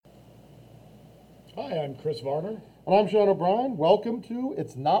Hi, I'm Chris Varner. And I'm Sean O'Brien. Welcome to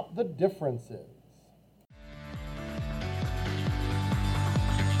It's Not the Differences.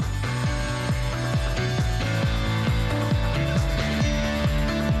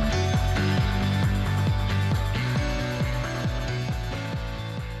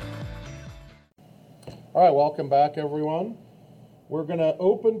 All right, welcome back, everyone. We're going to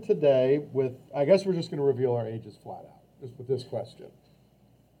open today with, I guess we're just going to reveal our ages flat out, just with this question.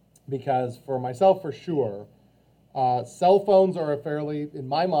 Because for myself, for sure, cell phones are in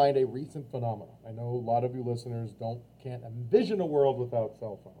my mind, a recent phenomenon. I know a lot of you listeners can't envision a world without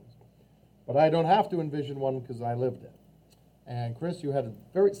cell phones. But I don't have to envision one because I lived it. And Chris, you had a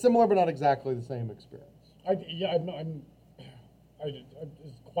very similar but not exactly the same experience.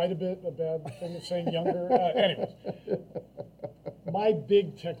 It's quite a bit a bad thing of saying younger. Anyways, my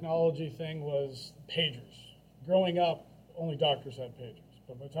big technology thing was pagers. Growing up, only doctors had pagers.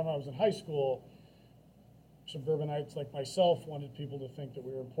 But by the time I was in high school, suburbanites like myself wanted people to think that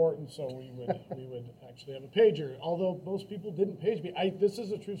we were important, so we would actually have a pager. Although most people didn't page me. This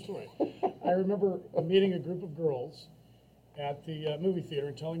is a true story. I remember meeting a group of girls at the movie theater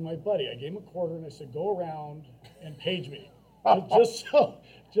and telling my buddy, I gave him a quarter and I said, go around and page me. just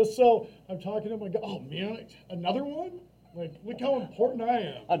so I'm talking to him, I go, oh man, another one? Like, look how important I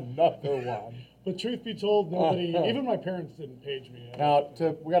am. Another one. But truth be told, nobody, even my parents didn't page me. Now,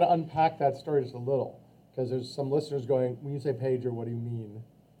 we got to unpack that story just a little, because there's some listeners going, when you say pager, what do you mean?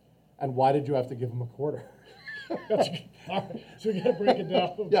 And why did you have to give them a quarter? That's good. All right, so we got to break it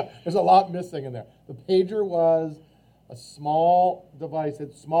down. Yeah, there's a lot missing in there. The pager was a small device.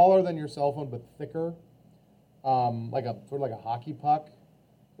 It's smaller than your cell phone, but thicker, like a hockey puck,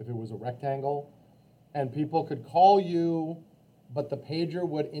 if it was a rectangle. And people could call you, but the pager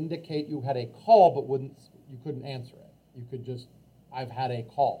would indicate you had a call, but you couldn't answer it. You could just, I've had a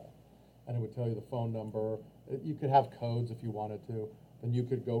call, and it would tell you the phone number. You could have codes if you wanted to, then you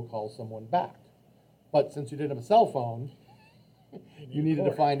could go call someone back. But since you didn't have a cell phone, you needed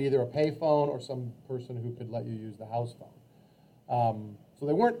to find either a pay phone or some person who could let you use the house phone. So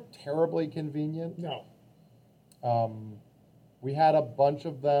they weren't terribly convenient. No. We had a bunch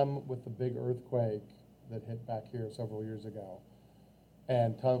of them with the big earthquake that hit back here several years ago.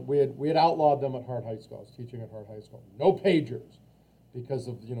 And we had outlawed them at Hart High School. I was teaching at Hart High School. No pagers, because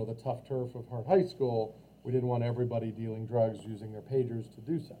of the tough turf of Hart High School. We didn't want everybody dealing drugs using their pagers to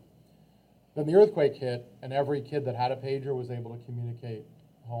do so. Then the earthquake hit, and every kid that had a pager was able to communicate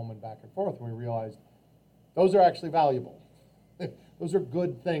home and back and forth. And we realized those are actually valuable. Those are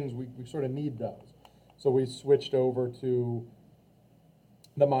good things. We sort of need those. So we switched over to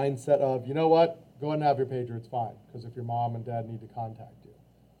the mindset of, you know what? Go ahead and have your pager, it's fine, because if your mom and dad need to contact you.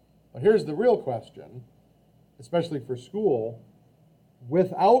 But here's the real question, especially for school,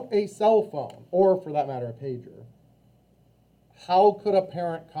 without a cell phone, or for that matter, a pager, how could a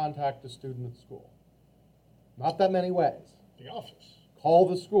parent contact a student at school? Not that many ways. The office. Call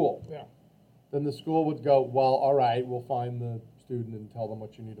the school. Yeah. Then the school would go, well, all right, we'll find the student and tell them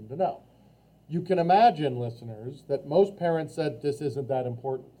what you need them to know. You can imagine, listeners, that most parents said this isn't that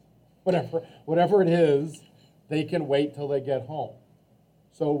important. Whatever it is, they can wait till they get home.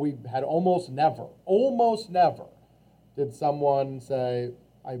 So we had almost never did someone say,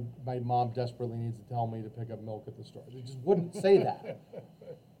 my mom desperately needs to tell me to pick up milk at the store. They just wouldn't say that.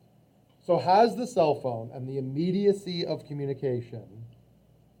 So has the cell phone and the immediacy of communication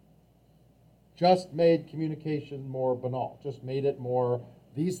just made communication more banal, just made it more,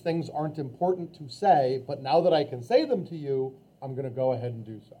 these things aren't important to say, but now that I can say them to you, I'm going to go ahead and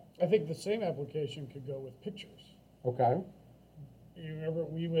do so. I think the same application could go with pictures. Okay. You remember,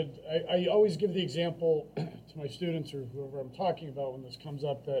 I always give the example to my students or whoever I'm talking about when this comes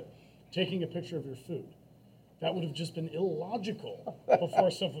up, that taking a picture of your food, that would have just been illogical before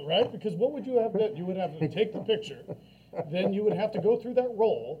something, right? Because what would you have done? You would have to take the picture, then you would have to go through that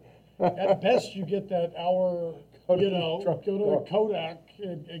roll. At best, you get that hour, go to the Kodak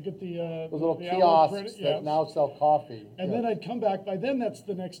and get the those little the kiosks that now sell coffee. And then I'd come back. By then, that's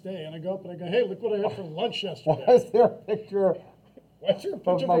the next day, and I go up and I go, "Hey, look what I had for lunch yesterday." Why is there a picture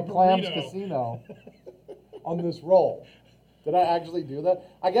of my of Clams Casino on this roll? Did I actually do that?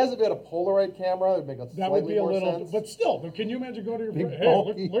 I guess if you had a Polaroid camera, it would make a that would be a more little, sense. but still, can you imagine going to your friend?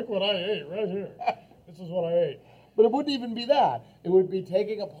 Bulky. Hey, look what I ate right here. This is what I ate. But it wouldn't even be that. It would be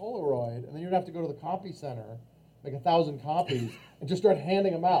taking a Polaroid, and then you'd have to go to the copy center, make 1,000 copies, and just start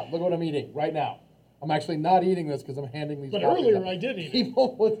handing them out. Look what I'm eating right now. I'm actually not eating this because I'm handing these. But copies earlier out. I did eat it.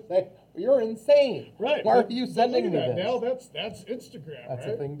 People would say, "You're insane. Right? Why are you sending me that? this?" Now that's Instagram. That's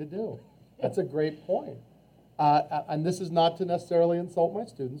right? a thing to do. That's a great point. And this is not to necessarily insult my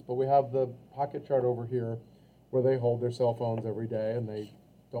students, but we have the pocket chart over here where they hold their cell phones every day and they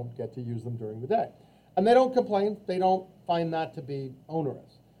don't get to use them during the day. And they don't complain. They don't find that to be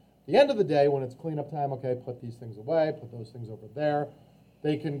onerous. At the end of the day, when it's cleanup time, okay, put these things away, put those things over there.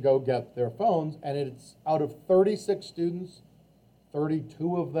 They can go get their phones, and it's out of 36 students,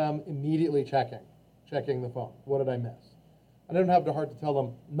 32 of them immediately checking the phone. What did I miss? I didn't have the heart to tell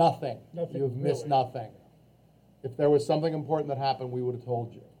them nothing. You've missed nothing. If there was something important that happened, we would have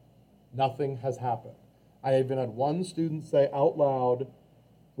told you. Nothing has happened. I even had one student say out loud,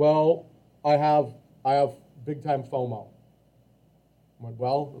 well, I have big time FOMO. I went,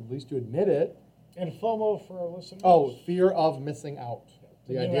 well, at least you admit it. And FOMO for our listeners? Oh, fear of missing out.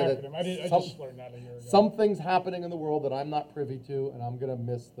 The idea that I just learned that a year ago. Something's happening in the world that I'm not privy to, and I'm going to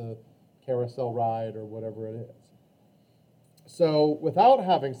miss the carousel ride or whatever it is. So without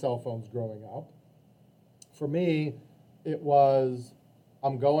having cell phones growing up, for me, it was,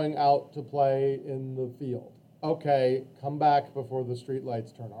 I'm going out to play in the field. Okay, come back before the street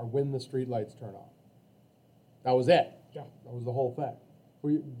lights turn, or when the street lights turn on. That was it. Yeah. That was the whole thing.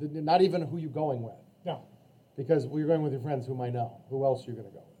 Not even who you going with. No. Because you're going with your friends whom I know. Who else are you going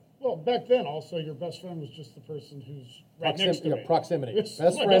to go with? Well, back then also, your best friend was just the person who's right next to me. Proximity. It's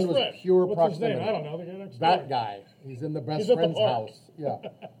Best my friend best was friend. pure What's proximity. his name? I don't know. The guy next That door. guy. He's in the best He's at the friend's park. house. Yeah.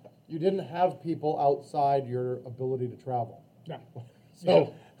 You didn't have people outside your ability to travel. No.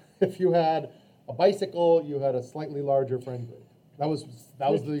 So if you had a bicycle, you had a slightly larger friend group. That was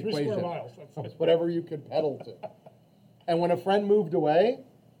the Three equation. square miles. That's it. Whatever you could pedal to. And when a friend moved away,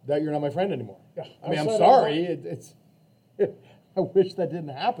 that you're not my friend anymore. Yeah. I mean, I'm Outside sorry. It's I wish that didn't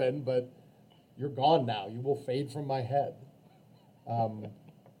happen, but you're gone now. You will fade from my head.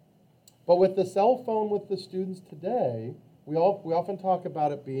 But with the cell phone with the students today, we often talk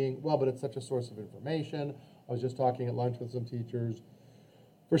about it being, well, but it's such a source of information. I was just talking at lunch with some teachers.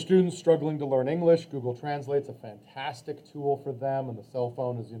 For students struggling to learn English, Google Translate's a fantastic tool for them, and the cell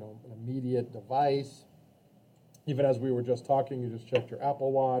phone is, an immediate device. Even as we were just talking, you just checked your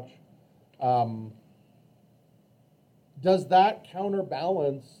Apple Watch. Does that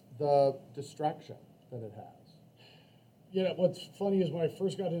counterbalance the distraction that it has? What's funny is when I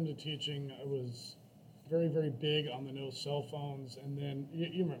first got into teaching, I was very, very big on the no cell phones, and then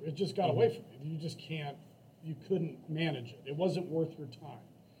you remember, it just got away from you. You couldn't manage it. It wasn't worth your time.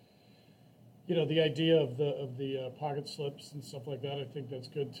 The idea of the pocket slips and stuff like that, I think that's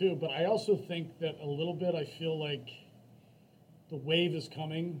good too. But I also think that a little bit, I feel like the wave is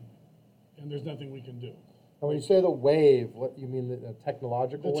coming, and there's nothing we can do. And when you say the wave, what you mean, the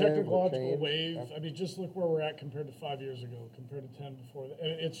technological wave? The technological wave. Okay. I mean, just look where we're at compared to 5 years ago, compared to 10 before.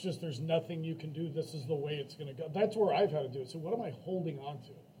 It's just there's nothing you can do. This is the way it's going to go. That's where I've had to do it. So what am I holding on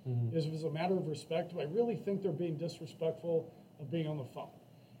to? Mm-hmm. Is it a matter of respect? Do I really think they're being disrespectful of being on the phone?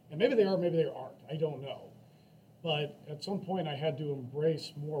 And maybe they are, maybe they aren't. I don't know. But at some point, I had to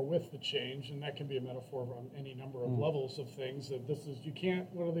embrace more with the change, and that can be a metaphor on any number of levels of things. That this is, you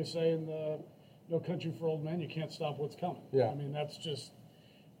can't, what do they say in the No Country for Old Men? You can't stop what's coming. Yeah. I mean, that's just,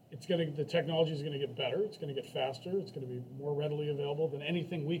 the technology is going to get better. It's going to get faster. It's going to be more readily available than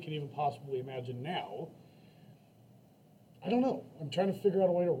anything we can even possibly imagine now. I don't know. I'm trying to figure out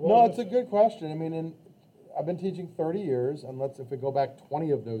a way to roll. No, it's a good question. I mean, I've been teaching 30 years, and if we go back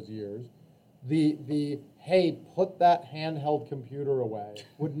 20 of those years, the hey, put that handheld computer away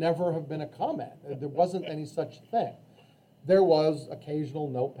would never have been a comment. There wasn't any such thing. There was occasional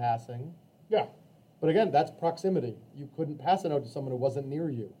note passing. Yeah. But again, that's proximity. You couldn't pass a note to someone who wasn't near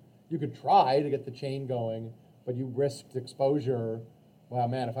you. You could try to get the chain going, but you risked exposure. Wow,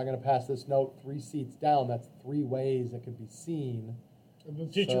 man, if I'm going to pass this note 3 seats down, that's 3 ways it could be seen. And the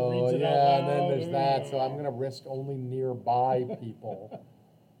teacher reads it out loud. Yeah, and then there's that. So I'm going to risk only nearby people.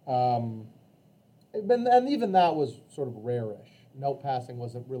 And even that was sort of rare-ish. Note passing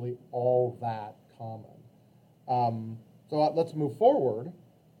wasn't really all that common. So let's move forward.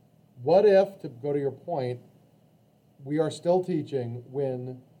 What if, to go to your point, we are still teaching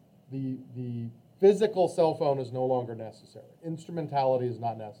when the physical cell phone is no longer necessary. Instrumentality is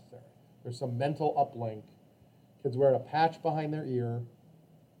not necessary. There's some mental uplink. Kids wear a patch behind their ear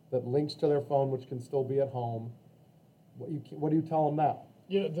that links to their phone, which can still be at home. What do you tell them now?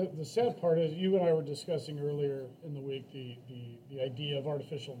 The sad part is, you and I were discussing earlier in the week the idea of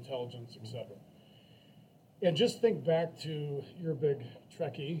artificial intelligence, et cetera. And just think back to your big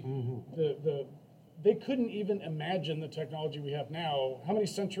Trekkie. Mm-hmm. They couldn't even imagine the technology we have now. How many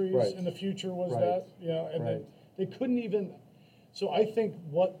centuries in the future was that? And they couldn't even. So I think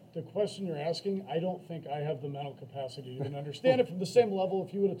what the question you're asking, I don't think I have the mental capacity to even understand it from the same level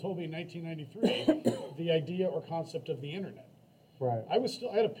if you would have told me in 1993 the idea or concept of the internet. Right. I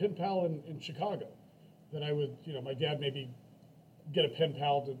had a pen pal in Chicago that I would, my dad maybe get a pen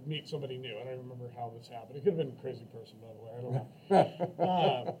pal to meet somebody new. I don't remember how this happened. It could have been a crazy person, by the way. I don't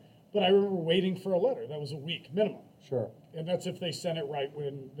know. But I remember waiting for a letter. That was a week minimum. Sure. And that's if they sent it right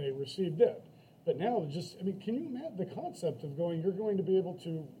when they received it. But now, can you imagine the concept of you're going to be able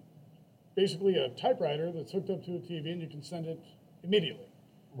to, basically a typewriter that's hooked up to a TV and you can send it immediately.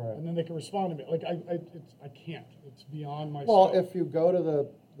 Right. And then they can respond to me. Like, I can't. It's beyond my Well, scope. if you go to the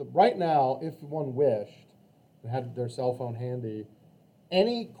right now, if one wished, and had their cell phone handy,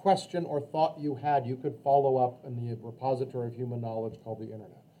 any question or thought you had, you could follow up in the repository of human knowledge called the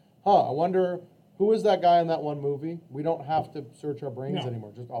internet. I wonder, who is that guy in that one movie? We don't have to search our brains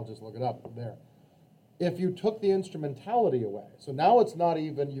anymore. I'll just look it up there. If you took the instrumentality away, so now it's not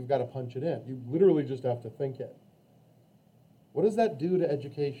even you've got to punch it in. You literally just have to think it. What does that do to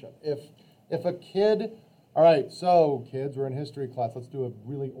education? If a kid, all right, so kids, we're in history class. Let's do a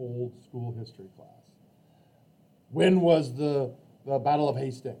really old school history class. When was the Battle of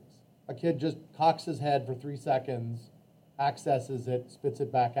Hastings? A kid just cocks his head for 3 seconds, accesses it, spits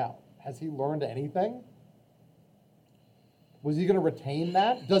it back out. Has he learned anything? Was he going to retain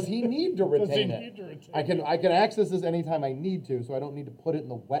that? Does he need to retain it? I can access this anytime I need to, so I don't need to put it in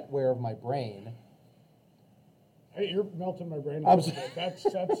the wetware of my brain. Hey, you're melting my brain. That's.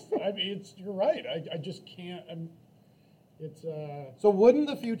 I mean, you're right. I just can't. So wouldn't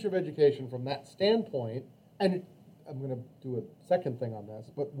the future of education, from that standpoint, and I'm going to do a second thing on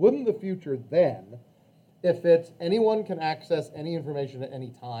this, but wouldn't the future then, if it's anyone can access any information at any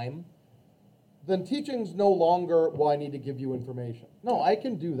time, then teaching's no longer, well, I need to give you information. No, I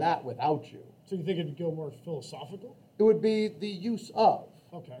can do that without you. So you think it'd go more philosophical? It would be the use of,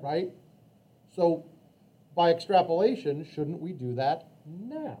 right? So by extrapolation, shouldn't we do that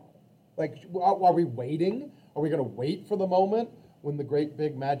now? Like, are we waiting? Are we going to wait for the moment when the great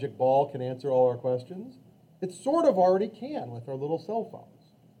big magic ball can answer all our questions? It sort of already can with our little cell phones.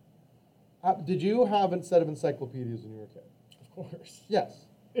 Did you have a set of encyclopedias when you were a kid? Of course. Yes.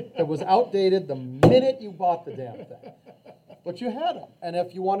 It was outdated the minute you bought the damn thing. But you had them. And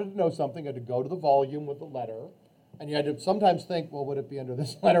if you wanted to know something, you had to go to the volume with the letter. And you had to sometimes think, well, would it be under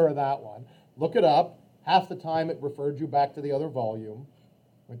this letter or that one? Look it up. Half the time it referred you back to the other volume.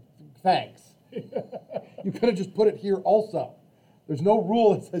 Thanks. You could have just put it here also. There's no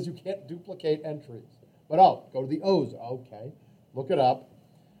rule that says you can't duplicate entries. But go to the O's. Okay. Look it up.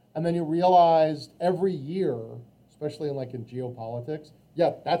 And then you realized every year, especially in geopolitics,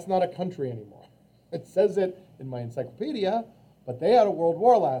 that's not a country anymore. It says it in my encyclopedia, but they had a world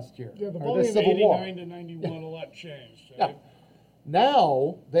war last year. Yeah, the volume of 89 to 91, a lot changed. Right? Yeah.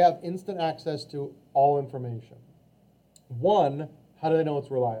 Now they have instant access to all information. One, how do they know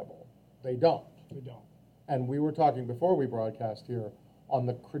it's reliable? They don't. They don't. And we were talking before we broadcast here on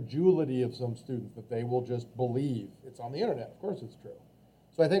the credulity of some students that they will just believe it's on the internet. Of course it's true.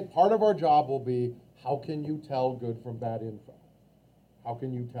 So I think part of our job will be, how can you tell good from bad info? How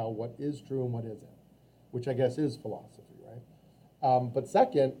can you tell what is true and what isn't? Which I guess is philosophy, right? But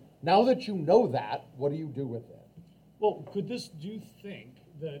second, now that you know that, what do you do with it? Well, do you think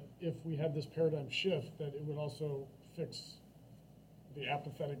that if we had this paradigm shift, that it would also fix the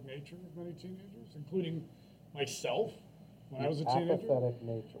apathetic nature of many teenagers, including myself when I was a teenager? Apathetic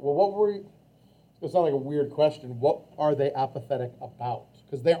nature. Well, what were you... It's not like a weird question. What are they apathetic about?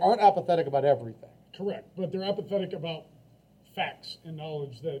 Because they aren't apathetic about everything. Correct, but they're apathetic about facts and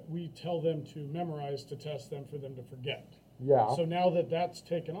knowledge that we tell them to memorize to test them for them to forget. Yeah. So now that that's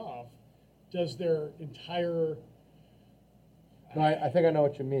taken off, does their entire... No, I think I know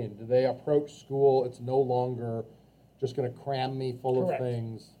what you mean. Do they approach school, it's no longer just going to cram me full Correct. of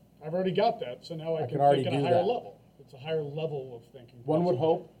things? I've already got that, so now I can already think at a do higher that. level. It's a higher level of thinking. One would possibly.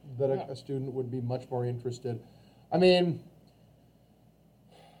 hope that a student would be much more interested. I mean,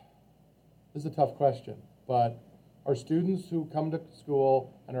 this is a tough question, but are students who come to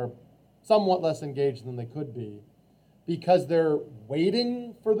school and are somewhat less engaged than they could be because they're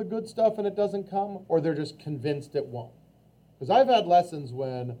waiting for the good stuff and it doesn't come, or they're just convinced it won't? Because I've had lessons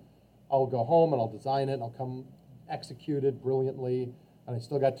when I'll go home and I'll design it and I'll come executed brilliantly, and I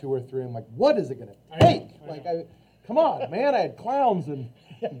still got 2 or 3. I'm like, what is it going to take? Come on, man, I had clowns and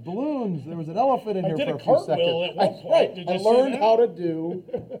balloons. There was an elephant in here for a few seconds. I did a cartwheel at one point. I learned how to do.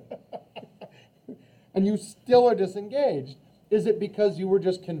 And you still are disengaged. Is it because you were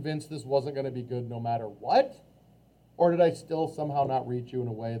just convinced this wasn't going to be good no matter what? Or did I still somehow not reach you in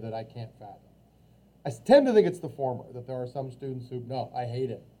a way that I can't fathom? I tend to think it's the former, that there are some students who, no, I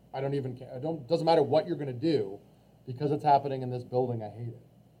hate it. I don't even care. Doesn't matter what you're going to do, because it's happening in this building, I hate it.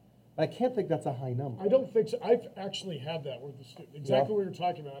 But I can't think that's a high number. I don't think so. I've actually had that with the student, exactly what you're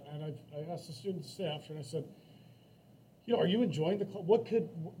talking about. And I asked the student staff, and I said, are you enjoying the class? What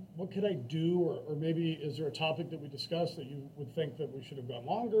could I do, or maybe is there a topic that we discussed that you would think that we should have gone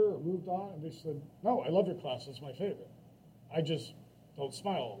longer or moved on? And they said, no, I love your class. It's my favorite. I just don't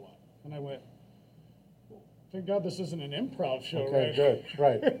smile a lot. And I went, thank God this isn't an improv show, okay, right? Good,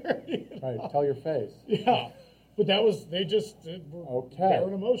 right. Right, tell your face. Yeah, but they just were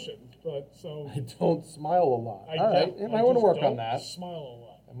bearing emotions. But so I don't smile a lot. All right, you might want to work on that. Smile a lot.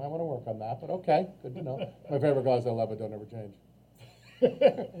 I might want to work on that, but okay, good to know. My favorite class I love, but don't ever change.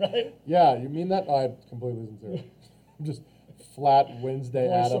 Right? Yeah, you mean that? Oh, I'm completely sincere. I'm just flat Wednesday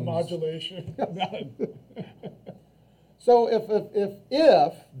Voice Addams. of modulation. So if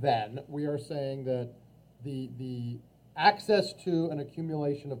then we are saying that the access to an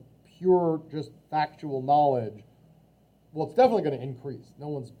accumulation of pure, just factual knowledge, well, it's definitely going to increase. No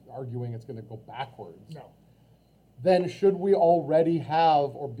one's arguing it's going to go backwards. No. Then should we already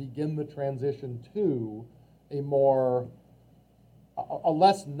have or begin the transition to a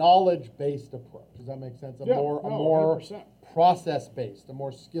less knowledge-based approach? Does that make sense? A more 100%. Process-based, a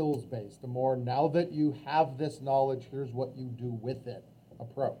more skills-based, a more now that you have this knowledge, here's what you do with it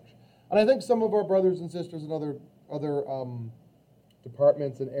approach. And I think some of our brothers and sisters in other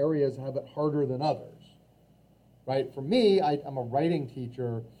departments and areas have it harder than others, right? For me, I'm a writing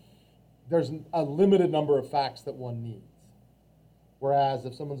teacher. There's a limited number of facts that one needs. Whereas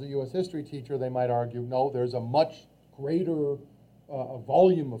if someone's a U.S. history teacher, they might argue, no, there's a much greater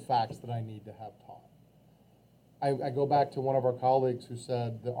volume of facts that I need to have taught. I go back to one of our colleagues who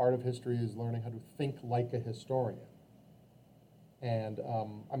said the art of history is learning how to think like a historian. And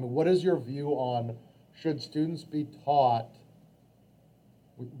what is your view on should students be taught,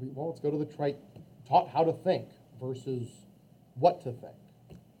 let's go to the trite, taught how to think versus what to think?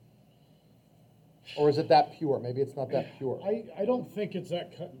 Or is it that pure? Maybe it's not that pure. I don't think it's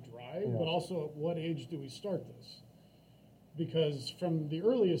that cut and dry, but also at what age do we start this? Because from the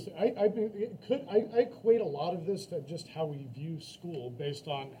earliest, I equate a lot of this to just how we view school based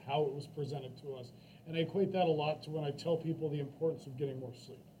on how it was presented to us. And I equate that a lot to when I tell people the importance of getting more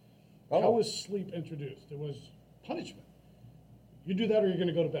sleep. How was sleep introduced? It was punishment. You do that or you're going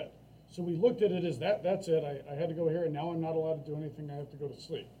to go to bed. So we looked at it as that's it. I had to go here, and now I'm not allowed to do anything. I have to go to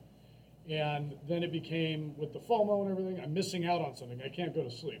sleep. And then it became, with the FOMO and everything, I'm missing out on something. I can't go to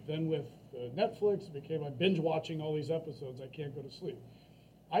sleep. Then with Netflix, it became I'm binge watching all these episodes. I can't go to sleep.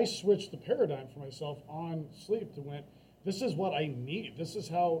 I switched the paradigm for myself on sleep to this is what I need. This is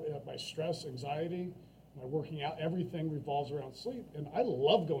how my stress, anxiety, my working out, everything revolves around sleep. And I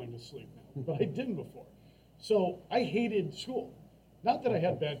love going to sleep now, but I didn't before. So I hated school. Not that I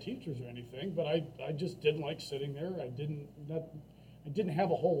had bad teachers or anything, but I just didn't like sitting there. I didn't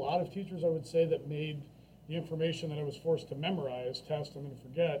have a whole lot of teachers, I would say, that made the information that I was forced to memorize, test, I'm going to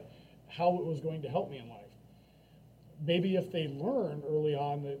forget, how it was going to help me in life. Maybe if they learn early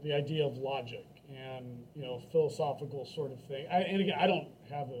on the idea of logic and philosophical sort of thing. And again, I don't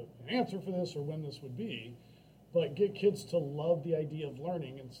have an answer for this or when this would be, but get kids to love the idea of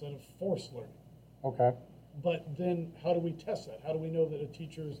learning instead of forced learning. Okay. But then how do we test that? How do we know that a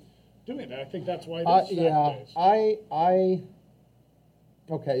teacher's doing that? I think that's why it is fact-based.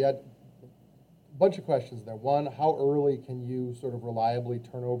 Okay, a bunch of questions there. One, how early can you sort of reliably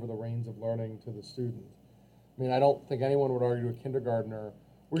turn over the reins of learning to the student? I mean, I don't think anyone would argue to a kindergartner,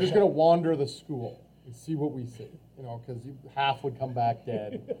 we're just going to wander the school and see what we see, because half would come back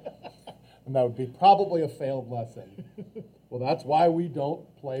dead, and that would be probably a failed lesson. Well, that's why we don't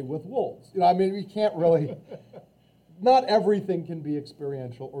play with wolves. We can't really, not everything can be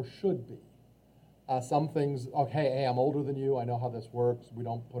experiential or should be. Some things, okay, hey, I'm older than you, I know how this works, we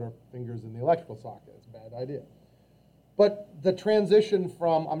don't put our fingers in the electrical socket, it's a bad idea. But the transition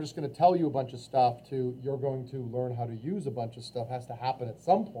from, I'm just going to tell you a bunch of stuff to you're going to learn how to use a bunch of stuff has to happen at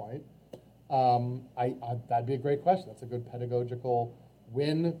some point. That'd be a great question. That's a good pedagogical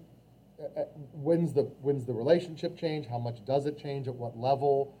when's the relationship change? How much does it change? At what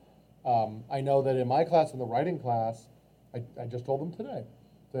level? I know that in my class, in the writing class, I just told them today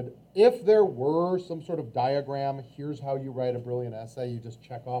that if there were some sort of diagram, here's how you write a brilliant essay, you just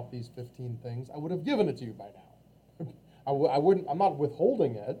check off these 15 things, I would have given it to you by now. I'm not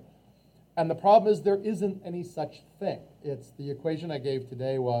withholding it. And the problem is there isn't any such thing. It's the equation I gave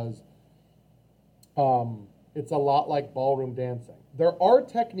today was, it's a lot like ballroom dancing. There are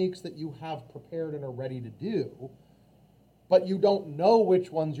techniques that you have prepared and are ready to do, But you don't know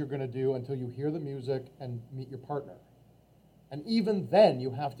which ones you're going to do until you hear the music and meet your partner. And even then,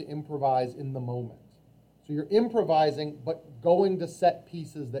 you have to improvise in the moment. So you're improvising, but going to set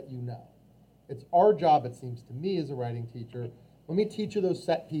pieces that you know. It's our job, it seems to me, as a writing teacher. Let me teach you those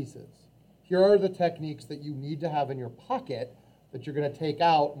set pieces. Here are the techniques that you need to have in your pocket that you're going to take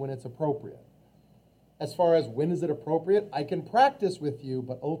out when it's appropriate. As far as when is it appropriate, I can practice with you,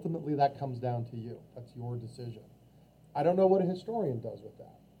 but ultimately that comes down to you. That's your decision. I don't know what a historian does with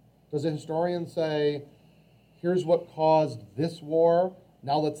that. Does a historian say, here's what caused this war,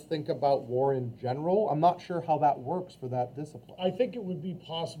 now let's think about war in general? I'm not sure how that works for that discipline. I think it would be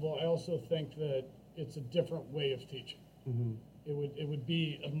possible. I also think that it's a different way of teaching. Mm-hmm. It would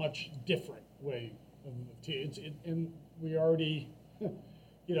be a much different way of teaching. And we already,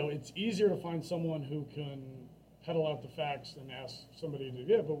 it's easier to find someone who can peddle out the facts than ask somebody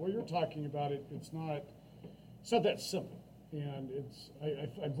to but where you're talking about it's not that simple. And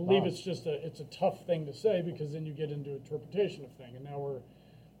I believe it's a tough thing to say, because then you get into interpretation of thing. And now we're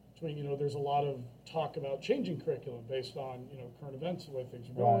between, there's a lot of talk about changing curriculum based on, current events, the way things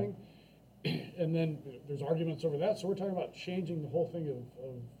are going. Right. And then there's arguments over that. So we're talking about changing the whole thing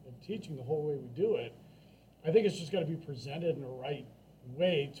of teaching, the whole way we do it. I think it's just got to be presented in a right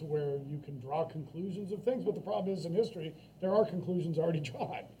way to where you can draw conclusions of things. But the problem is, in history, there are conclusions already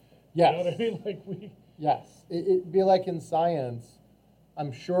drawn. Yes. You know what I mean? Yes. It'd be like in science.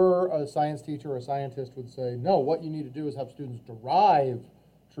 I'm sure a science teacher or a scientist would say, no, what you need to do is have students derive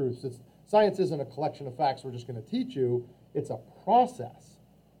truths. Science isn't a collection of facts we're just going to teach you. It's a process.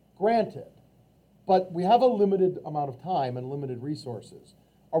 Granted. But we have a limited amount of time and limited resources.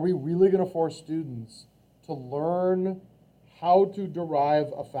 Are we really going to force students to learn how to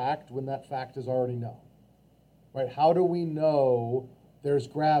derive a fact when that fact is already known? Right? How do we know there's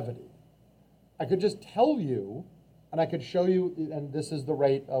gravity? I could just tell you, and I could show you, and this is the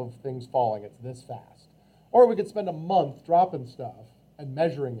rate of things falling. It's this fast. Or we could spend a month dropping stuff and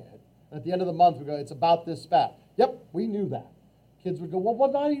measuring it. And at the end of the month, we go, it's about this fast. Yep, we knew that. Kids would go, well,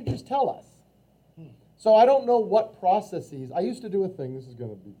 why don't you just tell us? So I don't know what processes. I used to do a thing, this is going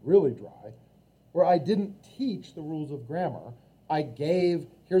to be really dry, where I didn't teach the rules of grammar. I gave,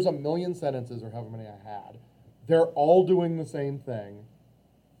 here's 1,000,000 sentences, or however many I had. They're all doing the same thing.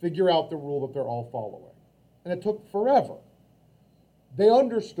 Figure out the rule that they're all following. And it took forever. They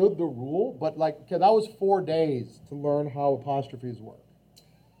understood the rule, but that was 4 days to learn how apostrophes work.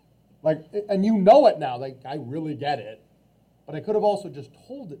 And you know it now. I really get it. But I could have also just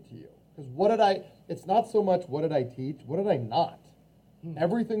told it to you. Because it's not so much what did I teach, what did I not?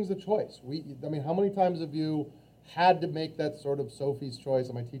 Everything's a choice. How many times have you had to make that sort of Sophie's choice,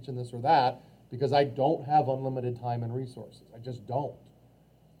 am I teaching this or that? Because I don't have unlimited time and resources. I just don't.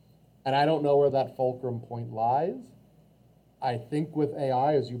 And I don't know where that fulcrum point lies. I think with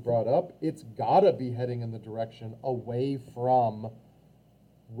AI, as you brought up, it's got to be heading in the direction away from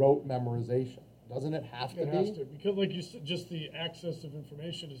rote memorization. Doesn't it have to be? It has to, because like you said, just the access of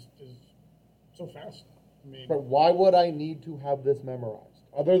information is so fast now. But why would I need to have this memorized?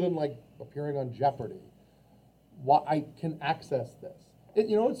 Other than appearing on Jeopardy, why I can access this.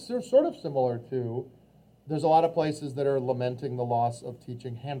 It's sort of similar to, there's a lot of places that are lamenting the loss of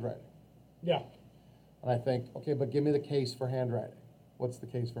teaching handwriting. Yeah. And I think, okay, but give me the case for handwriting. What's the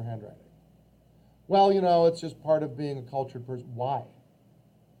case for handwriting? Well, it's just part of being a cultured person. Why?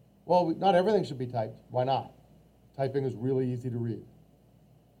 Well, not everything should be typed. Why not? Typing is really easy to read.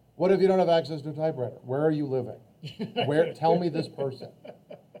 What if you don't have access to a typewriter? Where are you living? Tell me this person.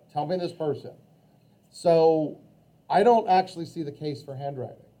 Tell me this person. So I don't actually see the case for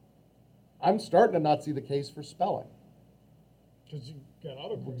handwriting. I'm starting to not see the case for spelling. Because you got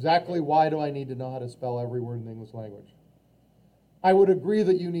autocorrect. Exactly why do I need to know how to spell every word in the English language? I would agree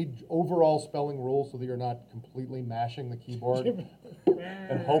that you need overall spelling rules so that you're not completely mashing the keyboard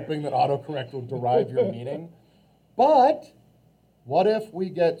and hoping that autocorrect will derive your meaning. But what if we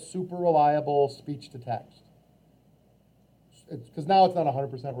get super reliable speech to text? Because now it's not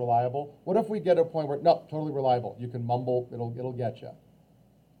 100% reliable. What if we get a point where, no, totally reliable. You can mumble, it'll get you.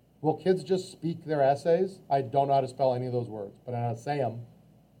 Will kids just speak their essays? I don't know how to spell any of those words, but I know how to say them.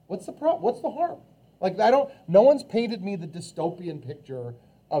 What's the harm? No one's painted me the dystopian picture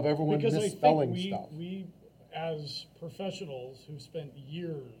of everyone misspelling stuff. We, as professionals who've spent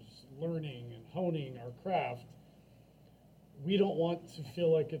years learning and honing our craft, we don't want to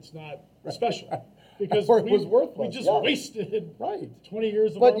feel like it's not special. Because it was worthless. We just wasted 20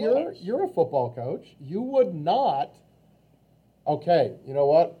 years of our lives. But you're a football coach. You would not, okay, you know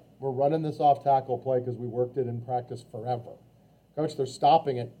what? We're running this off tackle play because we worked it in practice forever. Coach, they're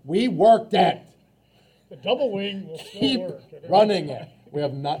stopping it. We worked it. The double wing will still keep work. running it. We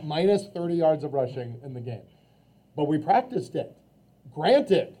have not minus 30 yards of rushing in the game. But we practiced it.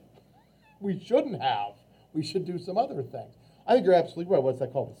 Granted, we shouldn't have. We should do some other things. I think you're absolutely right. What's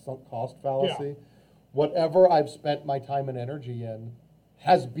that called? The sunk cost fallacy? Yeah. Whatever I've spent my time and energy in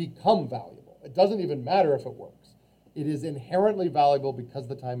has become valuable. It doesn't even matter if it works. It is inherently valuable because of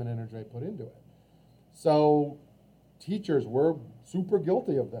the time and energy I put into it. So teachers, we're super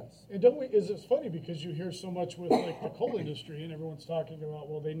guilty of this. And don't we, it's funny because you hear so much with like the coal industry and everyone's talking about,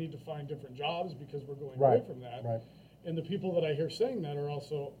 well, they need to find different jobs because we're going away from that. Right. And the people that I hear saying that are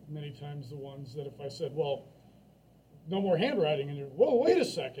also many times the ones that if I said, well, no more handwriting, and you're, whoa, wait a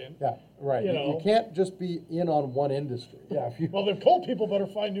second. Yeah, right. You can't just be in on one industry. Yeah. If you, well, the coal people better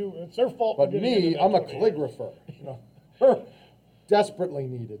find new, it's their fault. But me, I'm a calligrapher. Desperately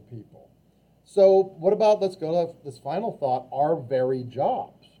needed people. So what about, let's go to this final thought, our very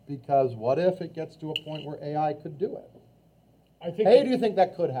jobs. Because what if it gets to a point where AI could do it? Do you think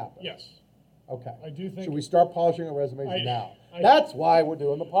that could happen? Yes. Okay. I do think. Should we start polishing our resumes now? That's why we're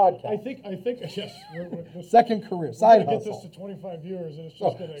doing the podcast. I think, yes. Second career, side hustle. Get this to 25 years, and it's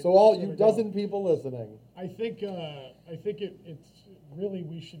just going to. So all you dozen people listening. I think it's really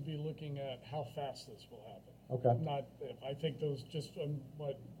we should be looking at how fast this will happen. Okay. Not if. I think those just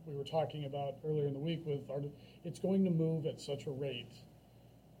what we were talking about earlier in the week with it's going to move at such a rate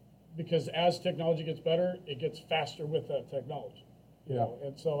because as technology gets better, it gets faster with that technology. You know,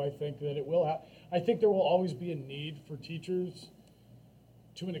 and so I think that it will I think there will always be a need for teachers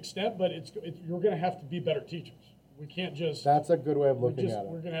to an extent, but you're going to have to be better teachers. We can't just. That's a good way of looking at it.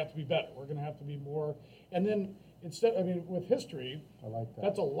 We're going to have to be better. We're going to have to be more. And then with history, I like that.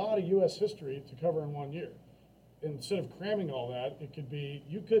 That's a lot of U.S. history to cover in 1 year. Instead of cramming all that, it could be,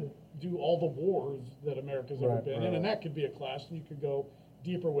 you could do all the wars that America's ever been in, and that could be a class, and you could go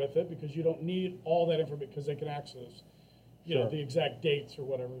deeper with it because you don't need all that information because they can access the exact dates or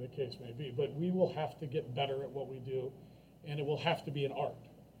whatever the case may be. But we will have to get better at what we do, and it will have to be an art,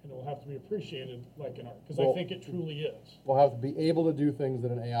 and it will have to be appreciated like an art, because I think it truly is. We'll have to be able to do things that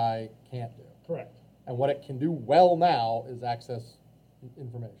an AI can't do. Correct. And what it can do well now is access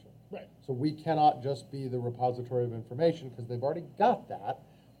information. Right. So we cannot just be the repository of information because they've already got that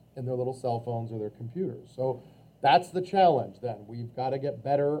in their little cell phones or their computers. So that's the challenge then. We've got to get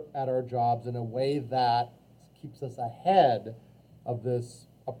better at our jobs in a way that keeps us ahead of this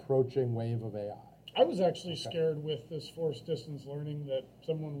approaching wave of AI. I was actually scared with this forced distance learning that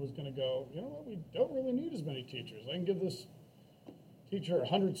someone was going to go, you know what, we don't really need as many teachers. I can give this teacher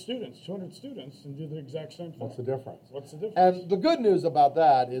 100 students, 200 students, and do the exact same thing. What's the difference? What's the difference? And the good news about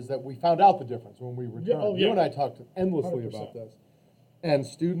that is that we found out the difference when we returned. You and I talked endlessly 100%. about this. And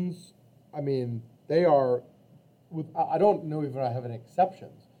students, I mean, they are, I don't know even if I have any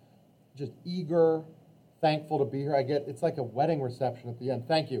exceptions, just eager, thankful to be here. It's like a wedding reception at the end.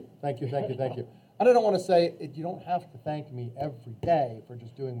 Thank you, thank you, thank you, thank you. And I don't want to say, you don't have to thank me every day for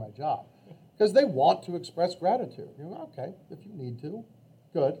just doing my job. Because they want to express gratitude. You know, okay, if you need to,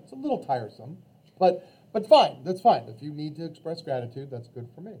 good. It's a little tiresome, but fine. That's fine. If you need to express gratitude, that's good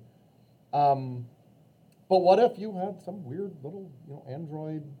for me. But what if you had some weird little,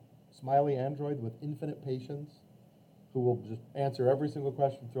 smiley android with infinite patience, who will just answer every single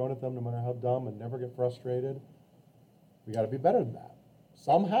question thrown at them, no matter how dumb, and never get frustrated? We got to be better than that.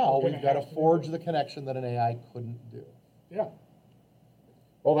 Somehow we've got to forge the connection that an AI couldn't do. Yeah.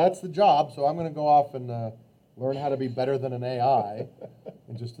 Well, that's the job, so I'm going to go off and learn how to be better than an AI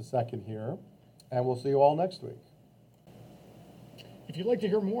in just a second here, and we'll see you all next week. If you'd like to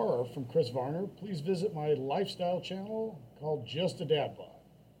hear more from Chris Varner, please visit my lifestyle channel called Just a Dad Bod.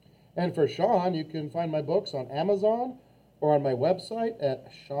 And for Sean, you can find my books on Amazon or on my website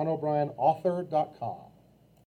at SeanO'BrienAuthor.com.